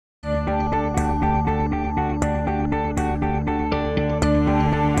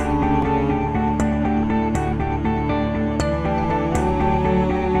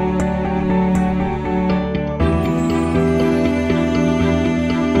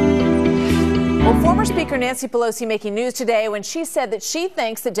Former Speaker Nancy Pelosi making news today when she said that she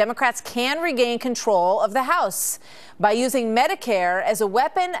thinks that Democrats can regain control of the House by using Medicare as a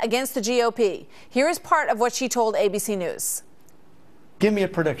weapon against the GOP. Here is part of what she told ABC News. Give me a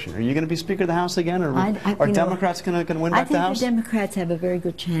prediction. Are you going to be Speaker of the House again, or are Democrats going to win back the House? I think the Democrats have a very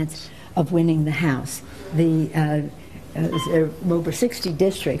good chance of winning the House. There are over 60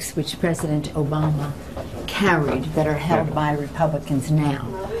 districts which President Obama carried that are held by Republicans now.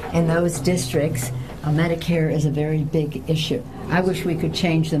 In those districts, Medicare is a very big issue. I wish we could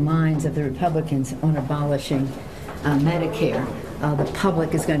change the minds of the Republicans on abolishing Medicare. The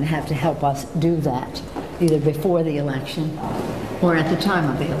public is going to have to help us do that, either before the election or at the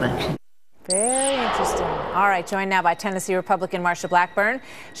time of the election. Very interesting. All right, joined now by Tennessee Republican Marsha Blackburn.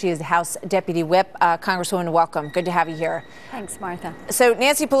 She is the House Deputy Whip. Congresswoman, welcome. Good to have you here. Thanks, Martha. So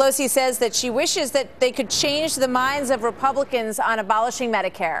Nancy Pelosi says that she wishes that they could change the minds of Republicans on abolishing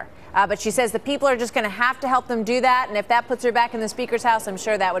Medicare. But she says the people are just going to have to help them do that. And if that puts her back in the Speaker's house, I'm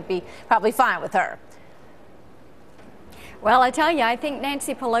sure that would be probably fine with her. Well, I tell you, I think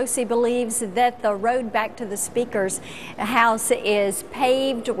Nancy Pelosi believes that the road back to the Speaker's house is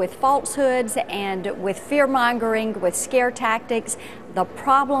paved with falsehoods and with fear-mongering, with scare tactics. The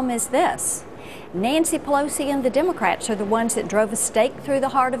problem is this. Nancy Pelosi and the Democrats are the ones that drove a stake through the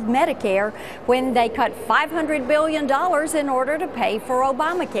heart of Medicare when they cut $500 billion in order to pay for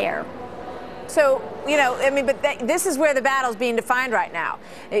Obamacare. So, you know, I mean, but this is where the battle's being defined right now.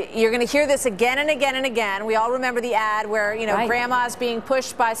 You're going to hear this again and again and again. We all remember the ad where, you know, right, grandma's being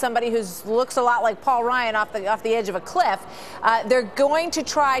pushed by somebody who looks a lot like Paul Ryan off the edge of a cliff. They're going to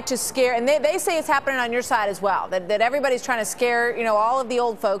try to scare, and they say it's happening on your side as well, that everybody's trying to scare, you know, all of the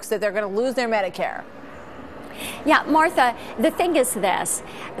old folks that they're going to lose their Medicare. Yeah, Martha, the thing is this.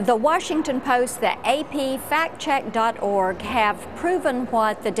 The Washington Post, the AP, factcheck.org have proven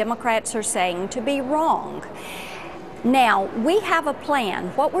what the Democrats are saying to be wrong. Now, we have a plan.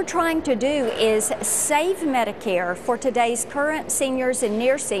 What we're trying to do is save Medicare for today's current seniors and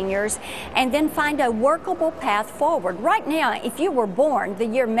near seniors, and then find a workable path forward. Right now, if you were born the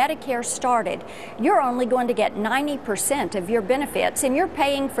year Medicare started, you're only going to get 90% of your benefits, and you're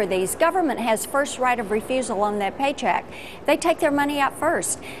paying for these. Government has first right of refusal on that paycheck. They take their money out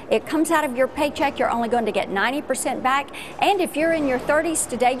first. It comes out of your paycheck, you're only going to get 90% back, and if you're in your 30s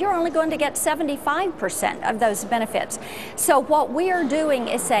today, you're only going to get 75% of those benefits. So what we are doing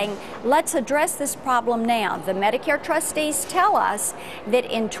is saying, let's address this problem now. The Medicare trustees tell us that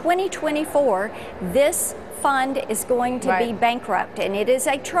in 2024, this fund is going to be bankrupt, and it is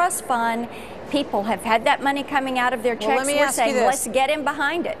a trust fund. People have had that money coming out of their checks. Well, let me We're ask saying, you this. let's get in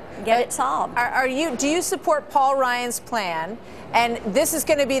behind it, get it solved. Do you support Paul Ryan's plan? And this is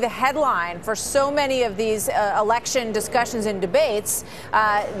going to be the headline for so many of these election discussions and debates,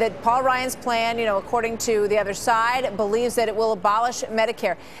 that Paul Ryan's plan, you know, according to the other side, believes that it will abolish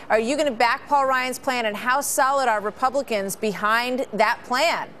Medicare. Are you going to back Paul Ryan's plan, and how solid are Republicans behind that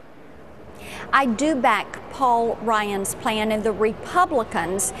plan? I do back Paul Ryan's plan, and the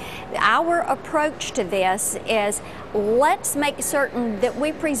Republicans, our approach to this is, let's make certain that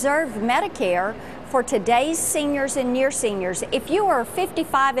we preserve Medicare for today's seniors and near seniors. If you are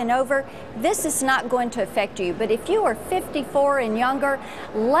 55 and over, this is not going to affect you. But if you are 54 and younger,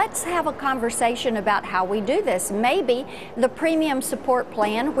 let's have a conversation about how we do this. Maybe the premium support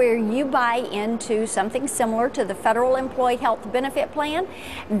plan, where you buy into something similar to the federal employee health benefit plan,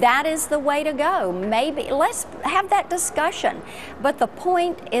 that is the way to go. Maybe let's have that discussion. But the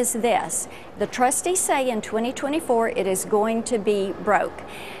point is this. The trustees say in 2024 it is going to be broke.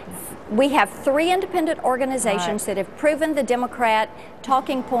 We have 3 independent organizations that have proven the Democrat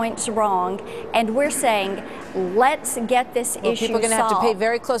talking points wrong, and we're saying, let's get this issue solved. People are going to have to pay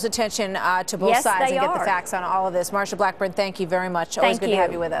very close attention to both sides and get the facts on all of this. Marsha Blackburn, thank you very much. Always good to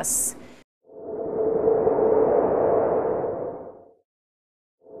have you with us.